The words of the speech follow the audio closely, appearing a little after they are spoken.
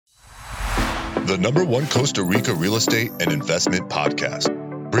the number one Costa Rica real estate and investment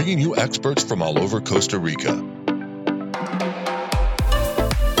podcast, bringing you experts from all over Costa Rica.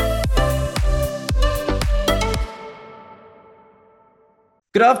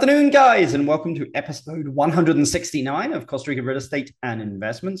 Good afternoon, guys, and welcome to episode 169 of Costa Rica Real Estate and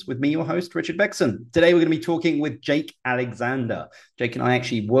Investments with me, your host, Richard Beckson. Today, we're going to be talking with Jake Alexander. Jake and I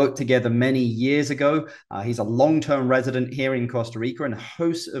actually worked together many years ago. He's a long-term resident here in Costa Rica and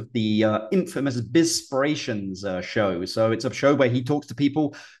host of the infamous Bizspirations show. So it's a show where he talks to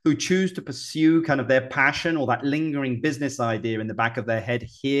people who choose to pursue kind of their passion or that lingering business idea in the back of their head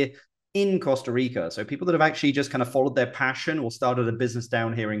here in Costa Rica. So people that have actually just kind of followed their passion or started a business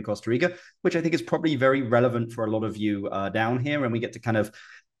down here in Costa Rica, which I think is probably very relevant for a lot of you down here. And we get to kind of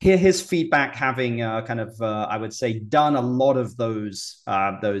hear his feedback, having I would say, done a lot of those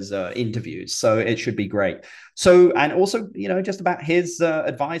interviews. So it should be great. So, and also, just about his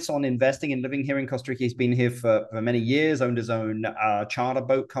advice on investing and living here in Costa Rica. He's been here for many years, owned his own charter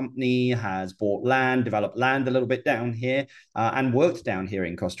boat company, has bought land, developed land a little bit down here, and worked down here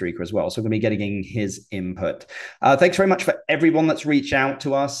in Costa Rica as well. So we're going to be getting his input. Thanks very much for everyone that's reached out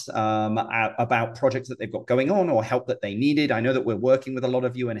to us about projects that they've got going on or help that they needed. I know that we're working with a lot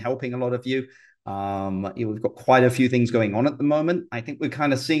of you and helping a lot of you. We've got quite a few things going on at the moment. I think we're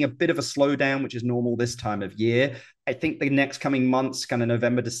kind of seeing a bit of a slowdown, which is normal this time of year. I think the next coming months, kind of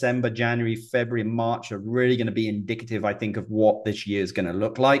November, December, January, February, and March, are really going to be indicative, I think, of what this year is going to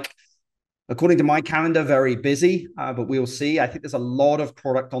look like. According to my calendar, very busy, but we'll see. I think there's a lot of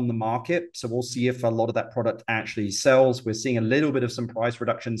product on the market, so we'll see if a lot of that product actually sells. We're seeing a little bit of some price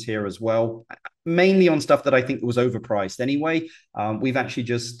reductions here as well, mainly on stuff that I think was overpriced anyway. We've actually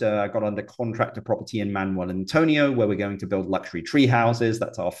just got under contract a property in Manuel Antonio where we're going to build luxury tree houses.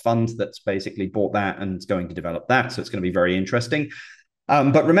 That's our fund that's basically bought that and is going to develop that, so it's going to be very interesting.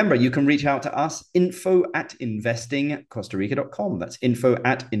 But remember, you can reach out to us, info@investingcostarica.com. That's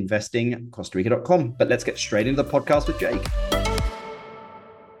info@investingcostarica.com. But let's get straight into the podcast with Jake.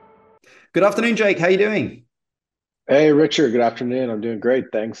 Good afternoon, Jake. How are you doing? Hey, Richard. Good afternoon. I'm doing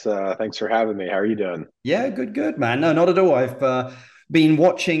great. Thanks. Thanks for having me. How are you doing? Yeah, good, man. No, not at all. I've been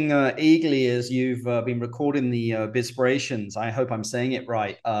watching eagerly as you've been recording the Bizspirations. I hope I'm saying it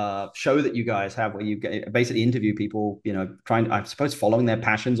right. Show that you guys have where you basically interview people, trying, I suppose, following their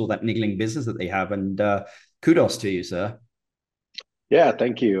passions or that niggling business that they have. And kudos to you, sir. Yeah,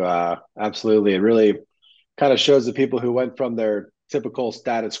 thank you. Absolutely. It really kind of shows the people who went from their typical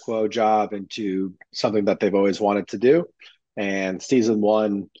status quo job into something that they've always wanted to do. And season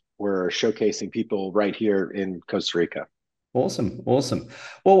one, we're showcasing people right here in Costa Rica. Awesome.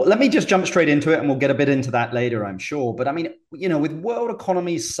 Well, let me just jump straight into it and we'll get a bit into that later, I'm sure. But I mean, with world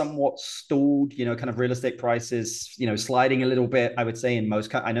economies somewhat stalled, kind of real estate prices, sliding a little bit, I would say in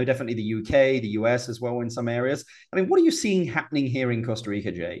most, I know definitely the UK, the US as well in some areas. I mean, what are you seeing happening here in Costa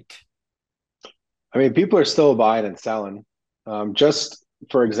Rica, Jake? I mean, people are still buying and selling. Just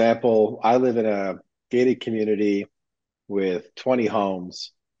for example, I live in a gated community with 20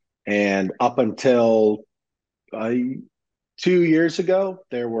 homes, and up until 2 years ago,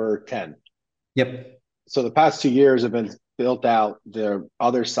 there were 10. Yep. So the past 2 years have been built out the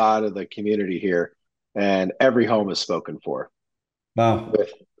other side of the community here, and every home is spoken for. Wow.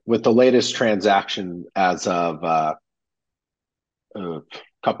 With the latest transaction as of a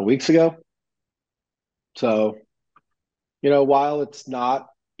couple weeks ago. So, while it's not,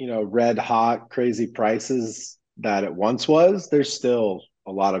 red hot, crazy prices that it once was, there's still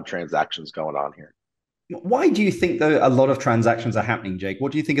a lot of transactions going on here. Why do you think that a lot of transactions are happening, Jake?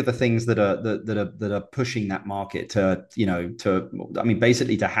 What do you think are the things that are pushing that market to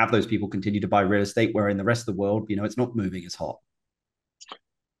basically to have those people continue to buy real estate where in the rest of the world, it's not moving as hot?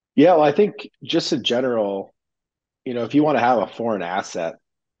 Yeah, well, I think just in general, if you want to have a foreign asset,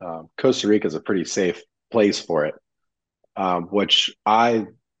 Costa Rica is a pretty safe place for it, which I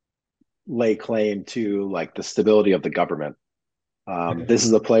lay claim to, like the stability of the government. This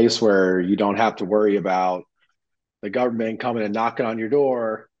is a place where you don't have to worry about the government coming and knocking on your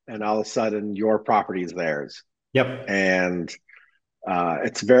door and all of a sudden your property is theirs. Yep. And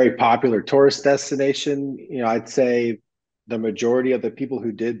it's a very popular tourist destination. I'd say the majority of the people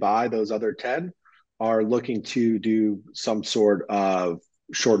who did buy those other 10 are looking to do some sort of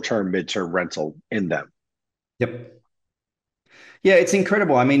short-term, mid-term rental in them. Yep. Yeah, it's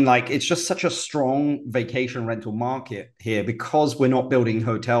incredible. I mean, it's just such a strong vacation rental market here because we're not building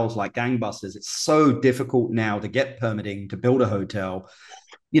hotels like gangbusters. It's so difficult now to get permitting to build a hotel.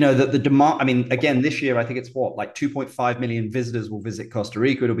 The demand, I mean, again, this year, I think it's 2.5 million visitors will visit Costa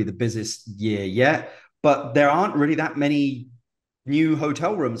Rica. It'll be the busiest year yet. But there aren't really that many new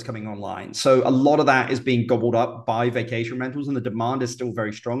hotel rooms coming online. So a lot of that is being gobbled up by vacation rentals, and the demand is still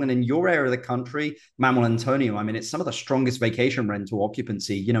very strong. And in your area of the country, Manuel Antonio, I mean, it's some of the strongest vacation rental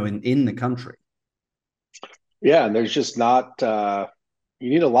occupancy, in the country. Yeah, and there's just not you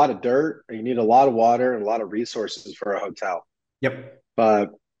need a lot of dirt, you need a lot of water and a lot of resources for a hotel. Yep.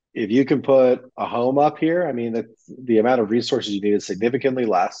 But if you can put a home up here, I mean, the amount of resources you need is significantly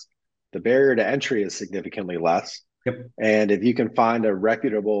less. The barrier to entry is significantly less. Yep. And if you can find a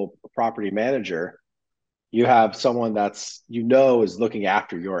reputable property manager, you have someone that's is looking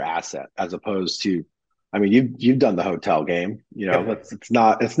after your asset as opposed to, I mean, you've done the hotel game, Yep. it's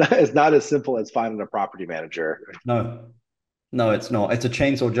not as simple as finding a property manager. No, no, it's not. It's a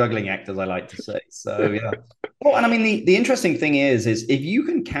chainsaw juggling act, as I like to say. So yeah. Well, and I mean, the interesting thing is if you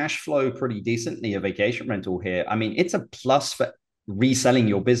can cash flow pretty decently a vacation rental here, I mean, it's a plus for reselling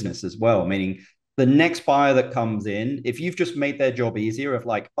your business as well. Meaning the next buyer that comes in, if you've just made their job easier of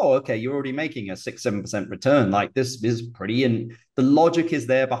like, oh, okay, you're already making a 6, 7% return, like this is pretty, and the logic is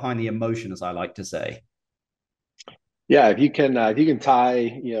there behind the emotion, as I like to say. Yeah, if you can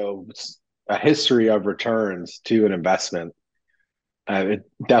tie, a history of returns to an investment, it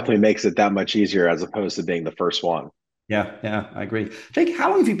definitely makes it that much easier as opposed to being the first one. Yeah, yeah, I agree. Jake, how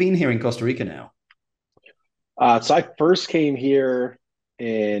long have you been here in Costa Rica now? So I first came here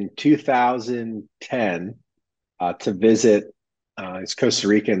in 2010 to visit these Costa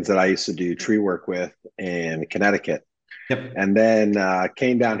Ricans that I used to do tree work with in Connecticut. Yep. And then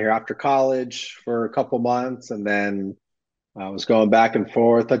came down here after college for a couple months, and then I was going back and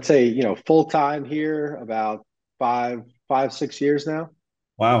forth. I'd say, full time here about 6 years now.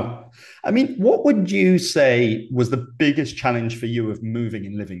 Wow. I mean, what would you say was the biggest challenge for you of moving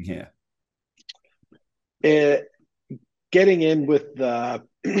and living here? It Getting in with the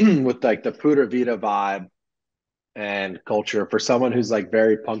with like the Pura Vida vibe and culture for someone who's like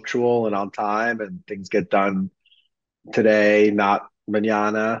very punctual and on time and things get done today, not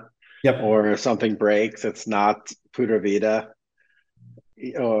mañana, Yep. or if something breaks, it's not Pura Vida.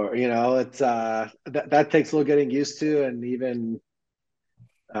 Or it's that takes a little getting used to. And even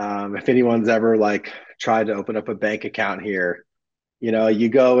if anyone's ever like tried to open up a bank account here, you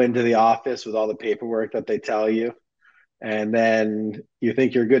go into the office with all the paperwork that they tell you, and then you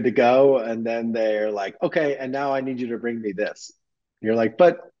think you're good to go, and then they're like, okay, and now I need you to bring me this. You're like,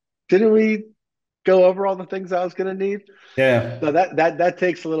 but didn't we go over all the things I was going to need? Yeah. So that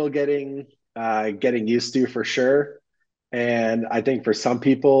takes a little getting used to for sure. And I think for some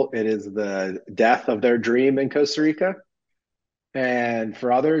people, it is the death of their dream in Costa Rica. And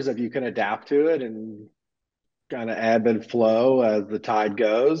for others, if you can adapt to it and kind of ebb and flow as the tide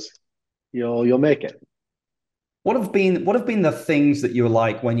goes, you'll make it. What have been the things that you were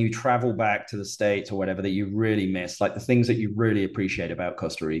like when you travel back to the States or whatever that you really miss? Like the things that you really appreciate about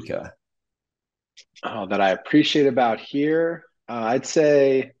Costa Rica? That I appreciate about here, I'd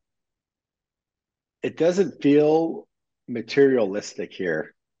say it doesn't feel materialistic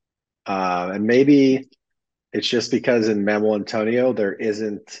here. And maybe it's just because in Manuel Antonio, there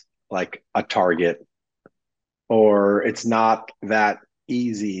isn't like a Target, or it's not that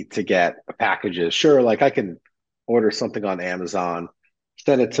easy to get packages. Sure, like I can order something on Amazon,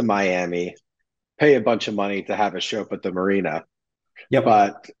 send it to Miami, pay a bunch of money to have it show up at the marina. Yep.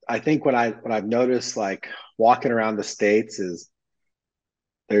 But I think what I've noticed like walking around the States is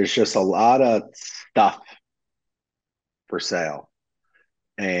there's just a lot of stuff for sale.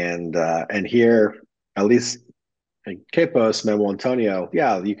 And here, at least in Quepos, Manuel Antonio,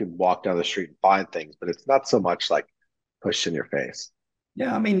 yeah, you can walk down the street and find things, but it's not so much like pushed in your face.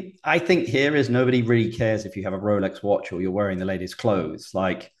 Yeah, I mean, I think here is nobody really cares if you have a Rolex watch or you're wearing the latest clothes.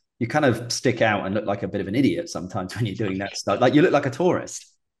 Like you kind of stick out and look like a bit of an idiot sometimes when you're doing that stuff. Like you look like a tourist.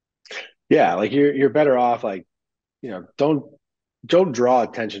 Yeah, like you're better off like, don't draw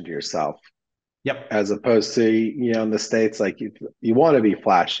attention to yourself Yep. as opposed to, in the States, like you want to be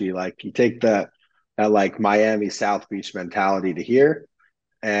flashy. Like you take that like Miami South Beach mentality to here,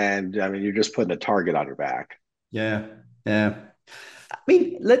 and I mean you're just putting a target on your back. Yeah. Yeah. I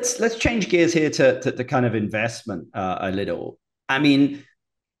mean, let's change gears here to kind of investment a little. I mean,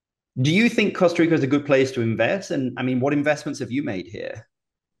 do you think Costa Rica is a good place to invest? And I mean, what investments have you made here?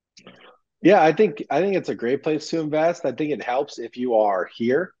 Yeah, I think it's a great place to invest. I think it helps if you are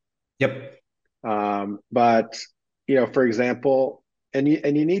here. Yep. But for example, and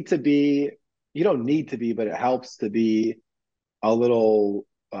you need to be, you don't need to be, but it helps to be a little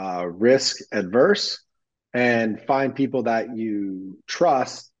risk adverse and find people that you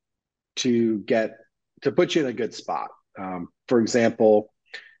trust to get to put you in a good spot. For example,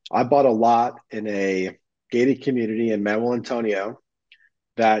 I bought a lot in a gated community in Manuel Antonio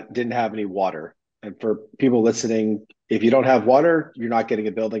that didn't have any water. And for people listening, if you don't have water, you're not getting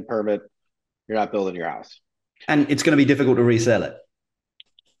a building permit. You're not building your house. And it's going to be difficult to resell it.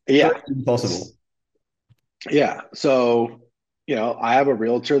 Yeah. Impossible. Yeah. So, I have a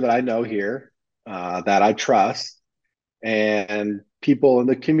realtor that I know here that I trust, and people in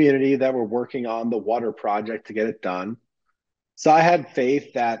the community that were working on the water project to get it done. So I had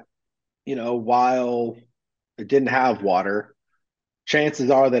faith that, while it didn't have water, chances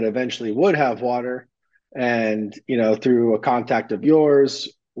are that eventually would have water. And, through a contact of yours,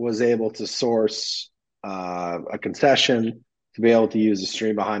 was able to source a concession to be able to use the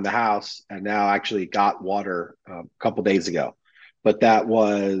stream behind the house, and now actually got water a couple days ago. But that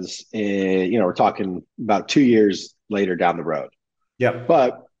was, we're talking about 2 years later down the road. Yeah.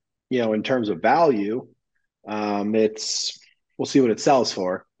 But, in terms of value, we'll see what it sells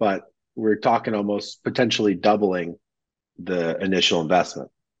for, but we're talking almost potentially doubling the initial investment.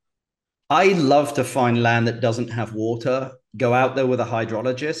 I love to find land that doesn't have water, go out there with a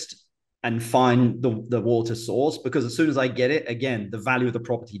hydrologist and find the water source, because as soon as I get it, again, the value of the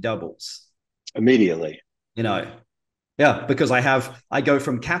property doubles. Immediately. Yeah, because I go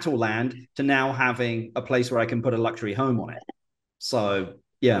from cattle land to now having a place where I can put a luxury home on it. So,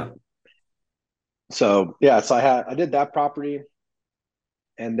 yeah. So I did that property.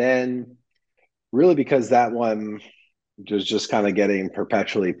 And then really, because that one was just kind of getting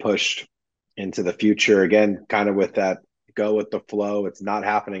perpetually pushed into the future, again, kind of with that go with the flow. It's not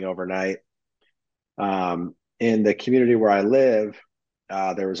happening overnight. In the community where I live,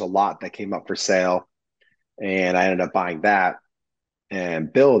 there was a lot that came up for sale, and I ended up buying that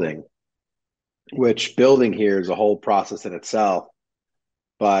and building, which building here is a whole process in itself.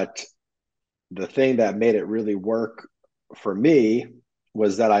 But the thing that made it really work for me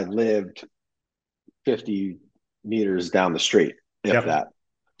was that I lived 50 meters down the street, if that.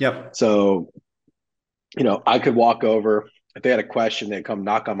 Yep. So, I could walk over. If they had a question, they'd come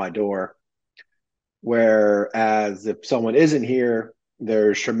knock on my door. Whereas if someone isn't here,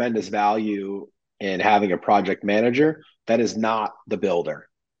 there's tremendous value in having a project manager that is not the builder.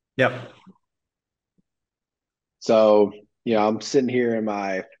 Yep. So, I'm sitting here in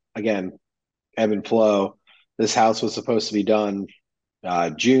my, again, ebb and flow. This house was supposed to be done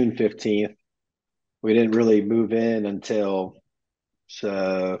June 15th. We didn't really move in until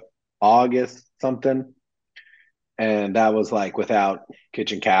August something. And that was like without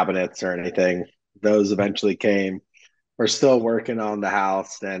kitchen cabinets or anything. Those eventually came. We're still working on the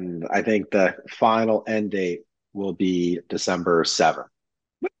house, and I think the final end date will be December 7th.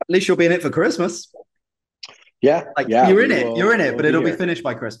 At least you'll be in it for Christmas. Yeah. You're in it, but it'll be finished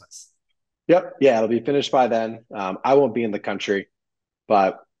by Christmas. Yep. Yeah, it'll be finished by then. I won't be in the country,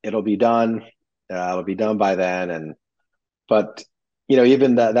 but it'll be done. It'll be done by then. But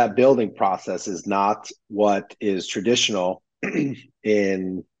even that building process is not what is traditional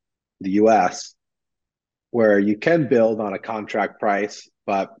in the US, where you can build on a contract price.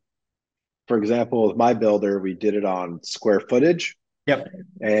 But for example, with my builder, we did it on square footage. Yep.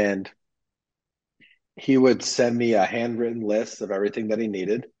 And he would send me a handwritten list of everything that he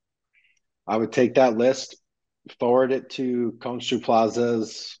needed. I would take that list, forward it to Constru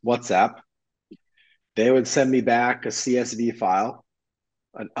Plaza's WhatsApp. They would send me back a CSV file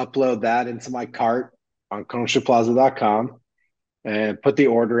and upload that into my cart on construplaza.com and put the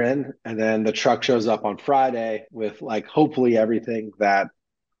order in. And then the truck shows up on Friday with hopefully everything that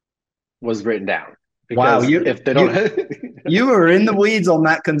was written down. Because if they don't, you were in the weeds on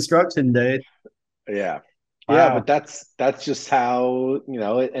that construction, dude. Yeah. Wow. Yeah, but that's just how,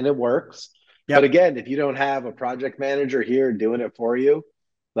 and it works. Yep. But again, if you don't have a project manager here doing it for you,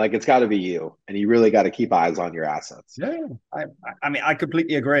 it's got to be you, and you really got to keep eyes on your assets. Yeah, I mean, I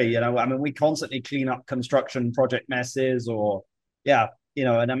completely agree. We constantly clean up construction project messes,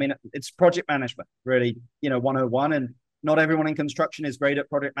 and I mean, it's project management, really, 101. And not everyone in construction is great at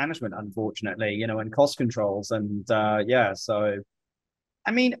project management, unfortunately, and cost controls. And so,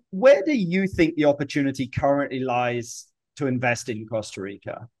 I mean, where do you think the opportunity currently lies to invest in Costa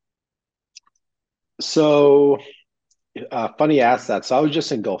Rica? So, funny you asked that. So I was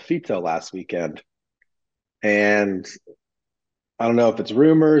just in Golfito last weekend, and I don't know if it's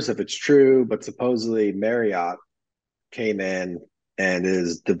rumors, if it's true, but supposedly Marriott came in and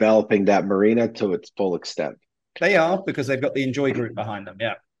is developing that marina to its full extent. They are, because they've got the Enjoy group behind them.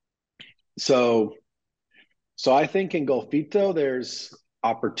 Yeah. So I think in Golfito there's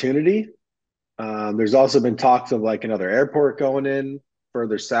opportunity. There's also been talks of another airport going in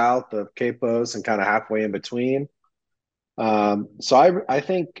further south of Capos and kind of halfway in between. So I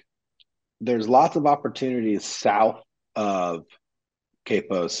think there's lots of opportunities south of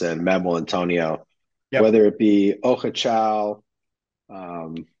Capos and Memo Antonio, Yep. whether it be Ochachal,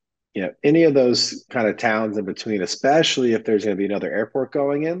 um, any of those kind of towns in between, especially if there's going to be another airport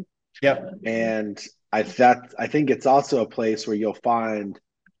going in. Yep. And I think it's also a place where you'll find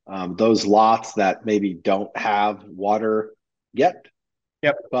those lots that maybe don't have water yet,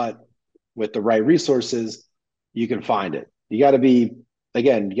 Yep. but with the right resources, you can find it. You got to be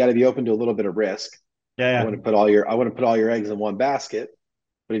open to a little bit of risk. Yeah. Yeah. I wouldn't put all your eggs in one basket,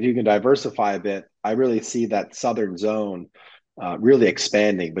 but if you can diversify a bit, I really see that southern zone really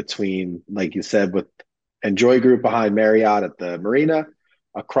expanding between, like you said, with Enjoy Group behind Marriott at the marina.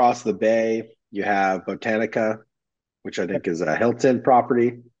 Across the bay, you have Botanica, which I Yep. think is a Hilton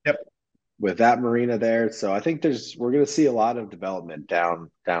property Yep. with that marina there. So I think we're going to see a lot of development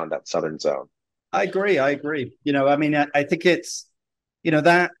down that southern zone. I agree. I agree. I mean, I think it's,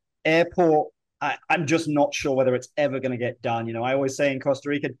 that airport, I'm just not sure whether it's ever going to get done. I always say in Costa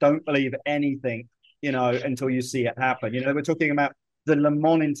Rica, don't believe anything, until you see it happen. We're talking about the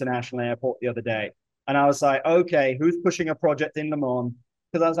Limon International Airport the other day. And I was like, okay, who's pushing a project in Limon?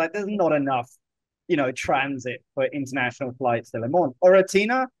 Because I was like, there's not enough, transit for international flights to Limon. Or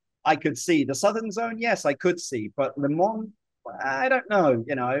Atina, I could see. The Southern Zone, yes, I could see. But Limon, I don't know,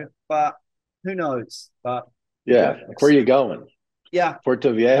 but who knows? But who Yeah. Where knows? are you going? Yeah,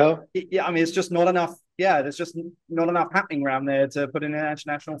 Puerto Viejo? yeah. I mean, it's just not enough. Yeah, there's just not enough happening around there to put an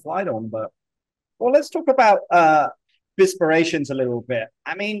international flight on. But well, let's talk about aspirations a little bit.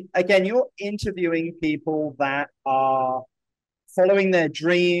 I mean, again, you're interviewing people that are following their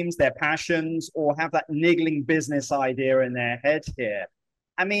dreams, their passions, or have that niggling business idea in their head here.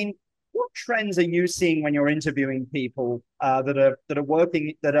 I mean, what trends are you seeing when you're interviewing people that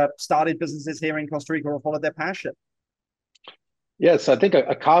are started businesses here in Costa Rica or followed their passion? Yes, I think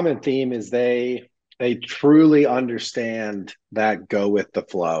a common theme is they truly understand that go with the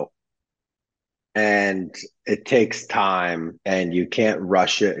flow, and it takes time, and you can't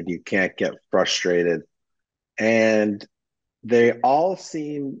rush it, and you can't get frustrated. And they all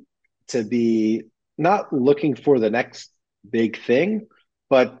seem to be not looking for the next big thing,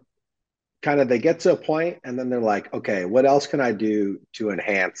 but kind of they get to a point and then they're like, okay, what else can I do to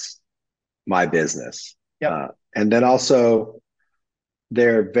enhance my business? Yep. And then also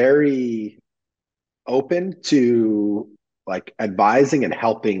they're very open to like advising and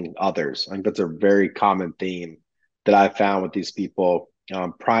helping others. I think that's a very common theme that I've found with these people.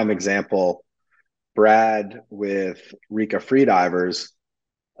 Prime example, Brad with Rica Freedivers.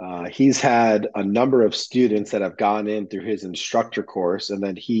 He's had a number of students that have gone in through his instructor course, and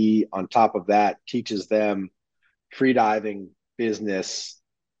then he, on top of that, teaches them freediving business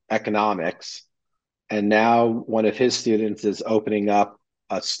economics. And now one of his students is opening up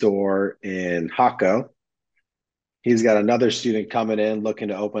a store in Jaco. He's got another student coming in looking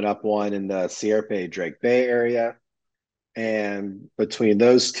to open up one in the Sierpe Drake Bay area. And between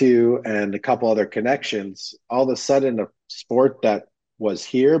those two and a couple other connections, all of a sudden, a sport that was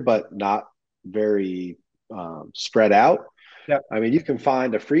here but not very spread out. Yep. I mean, you can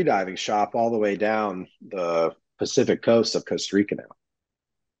find a freediving shop all the way down the Pacific coast of Costa Rica now.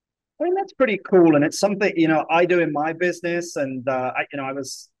 I mean, that's pretty cool. And it's something, I do in my business. And, I it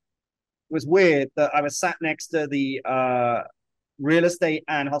was weird that I was sat next to the real estate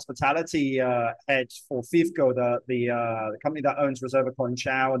and hospitality head for FIFCO, the company that owns Reserva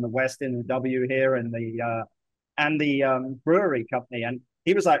Conchao and the West in the W here and the brewery company. And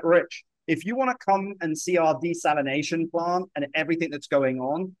he was like, Rich, if you want to come and see our desalination plant and everything that's going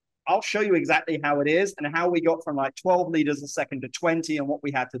on, I'll show you exactly how it is and how we got from like 12 liters a second to 20 and what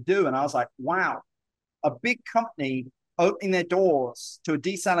we had to do. And I was like, wow, a big company opening their doors to a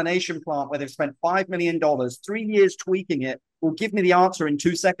desalination plant where they've spent $5 million, 3 years tweaking it, will give me the answer in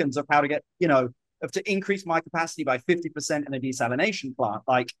 2 seconds of how to get, of to increase my capacity by 50% in a desalination plant.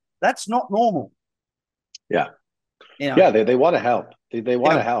 Like, that's not normal. Yeah. Yeah, they want to help. They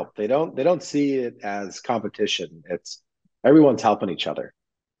want to help. They don't see it as competition. It's everyone's helping each other.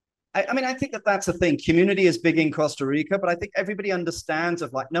 I mean, I think that's the thing. Community is big in Costa Rica, but I think everybody understands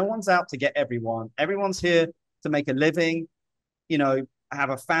of like, no one's out to get everyone. Everyone's here to make a living, have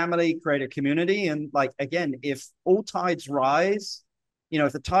a family, create a community. And like, again, if all tides rise,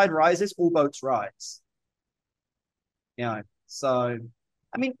 if the tide rises, all boats rise. So,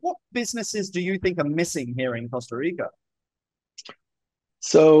 I mean, what businesses do you think are missing here in Costa Rica?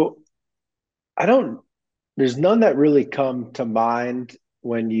 So there's none that really come to mind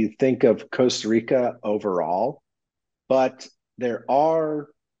when you think of Costa Rica overall, but there are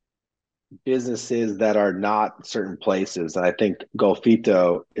businesses that are not certain places. And I think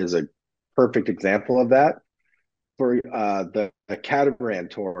Golfito is a perfect example of that. For the catamaran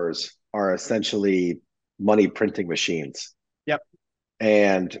tours are essentially money printing machines. Yep.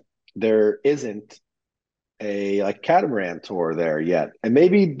 And there isn't a like catamaran tour there yet. And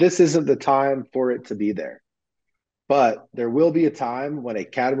maybe this isn't the time for it to be there. But there will be a time when a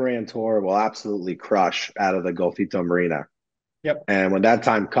catamaran tour will absolutely crush out of the Golfito Marina. Yep. And when that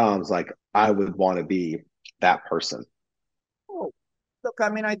time comes, like I would want to be that person. Oh, look, I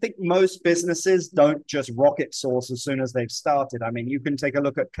mean, I think most businesses don't just rocket source as soon as they've started. I mean, you can take a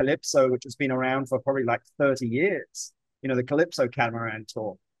look at Calypso, which has been around for probably like 30 years, the Calypso catamaran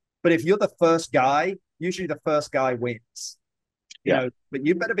tour. But if you're the first guy, usually the first guy wins, Yeah. but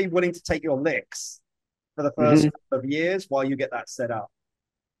you better be willing to take your licks for the first couple of years while you get that set up.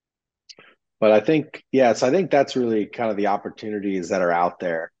 But I think, so I think that's really kind of the opportunities that are out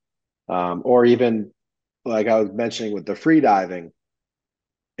there. Or even like I was mentioning with the free diving,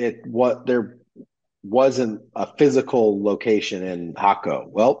 there wasn't a physical location in Hako.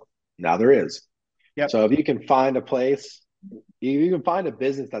 Well, now there is. Yep. So if you can find a place, you can find a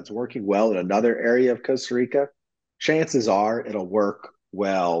business that's working well in another area of Costa Rica, chances are it'll work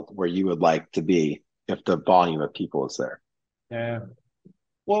well where you would like to be if the volume of people is there. Yeah.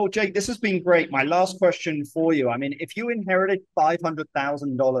 Well, Jake, this has been great. My last question for you. I mean, if you inherited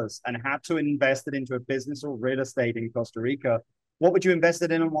 $500,000 and had to invest it into a business or real estate in Costa Rica, what would you invest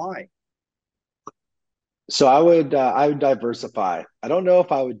it in and why? So I would diversify. I don't know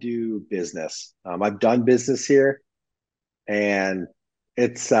if I would do business. I've done business here, and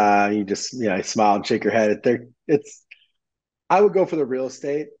it's you just smile and shake your head. I would go for the real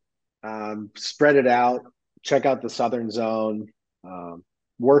estate, spread it out, check out the southern zone,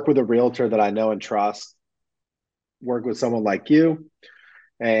 work with a realtor that I know and trust, work with someone like you,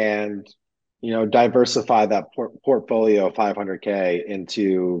 and diversify that portfolio of 500K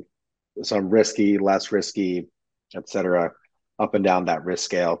into some risky, less risky, et cetera, up and down that risk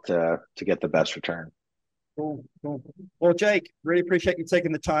scale to get the best return. Cool. Well, Jake, really appreciate you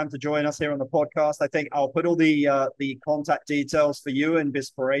taking the time to join us here on the podcast. I think I'll put all the contact details for you and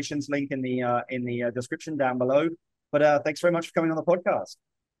Bispirations link in the description down below. But thanks very much for coming on the podcast.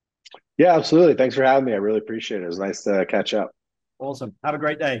 Yeah, absolutely. Thanks for having me. I really appreciate it. It was nice to catch up. Awesome. Have a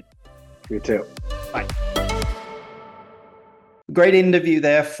great day. You too. Bye. Great interview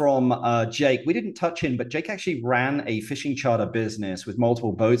there from Jake. We didn't touch him, but Jake actually ran a fishing charter business with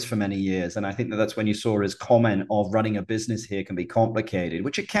multiple boats for many years. And I think that's when you saw his comment of running a business here can be complicated,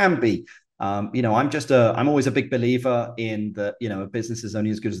 which it can be. I'm always a big believer in that, a business is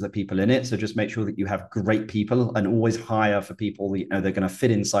only as good as the people in it. So just make sure that you have great people and always hire for people that, they're going to fit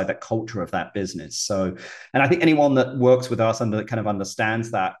inside that culture of that business. So, and I think anyone that works with us and that kind of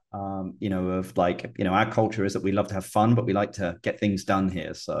understands that, our culture is that we love to have fun, but we like to get things done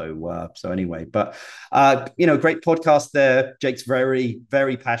here. So anyway, but, great podcast there. Jake's very,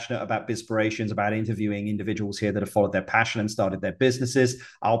 very passionate about Bispirations, about interviewing individuals here that have followed their passion and started their businesses.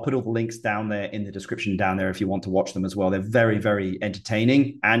 I'll put all the links down there in the description down there if you want to watch them as well. They're very, very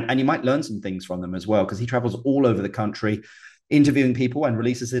entertaining, and you might learn some things from them as well, because he travels all over the country interviewing people and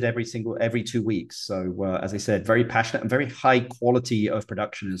releases it every 2 weeks. So as I said, very passionate and very high quality of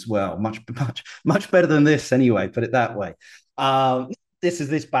production as well. Much better than this anyway, put it that way. This is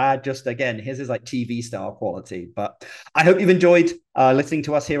this bad, just again, his is like TV style quality. But I hope you've enjoyed listening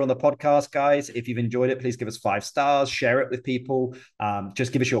to us here on the podcast, guys. If you've enjoyed it, please give us 5 stars, share it with people.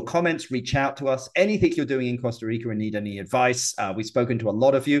 Just give us your comments, reach out to us. Anything you're doing in Costa Rica and need any advice, we've spoken to a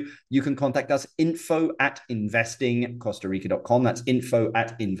lot of you. You can contact us, info@investingcostarica.com. That's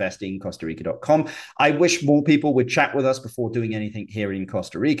info@investingcostarica.com. I wish more people would chat with us before doing anything here in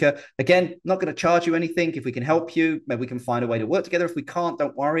Costa Rica. Again, not going to charge you anything. If we can help you, maybe we can find a way to work together. If we can't,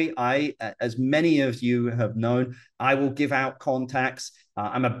 don't worry. As many of you have known, I will give out contacts.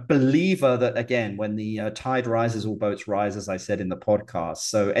 I'm a believer that, again, when the tide rises, all boats rise, as I said in the podcast.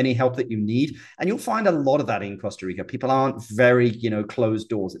 So any help that you need, and you'll find a lot of that in Costa Rica. People aren't very, closed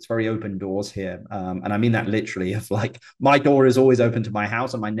doors. It's very open doors here. And I mean that literally, of like, my door is always open to my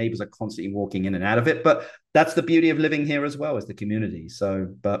house and my neighbors are constantly walking in and out of it. But that's the beauty of living here as well, as the community. So,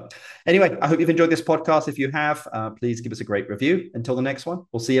 but anyway, I hope you've enjoyed this podcast. If you have, please give us a great review. Until the next one,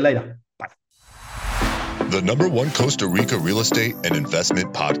 we'll see you later. Bye. The #1 Costa Rica real estate and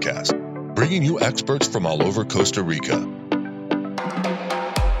investment podcast, bringing you experts from all over Costa Rica.